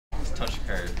touch the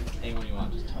card. Anyone you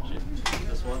want, just touch it.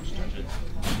 This one, just touch it.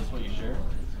 This one, you sure?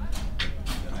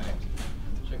 Alright.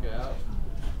 Check it out.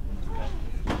 Okay.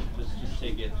 Just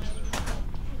take it.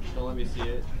 Don't let me see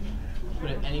it.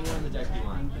 Put it anywhere in the deck you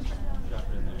want. Just drop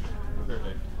it in there.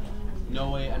 Perfect.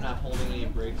 No way, I'm not holding any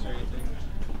breaks or anything.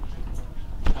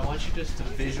 I want you just to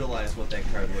visualize what that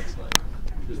card looks like.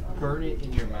 Just burn it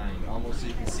in your mind, almost so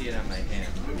you can see it on my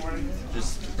hand.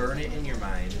 Just burn it in your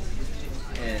mind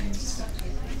and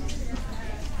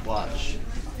watch.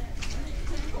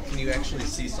 Can you actually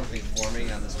see something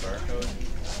forming on this barcode?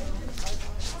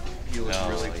 You look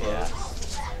really close. Yeah.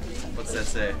 What's that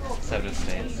say? 7 of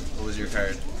spades. What was your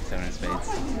card? 7 of spades.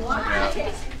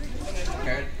 Yeah.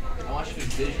 Card? I want you to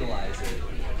visualize it.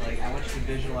 Like, I want you to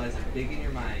visualize it big in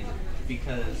your mind,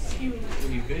 because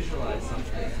when you visualize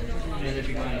something, then it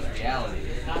becomes reality.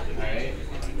 Alright?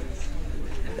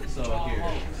 So here,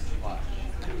 watch.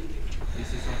 You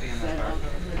see something on that barcode?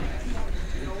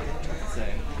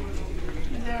 Say.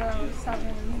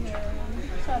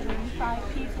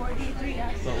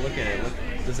 07075P4D3S. So look at it. Look,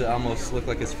 does it almost look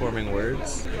like it's forming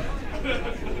words?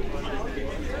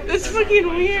 That's fucking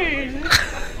weird.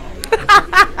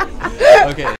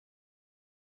 Okay.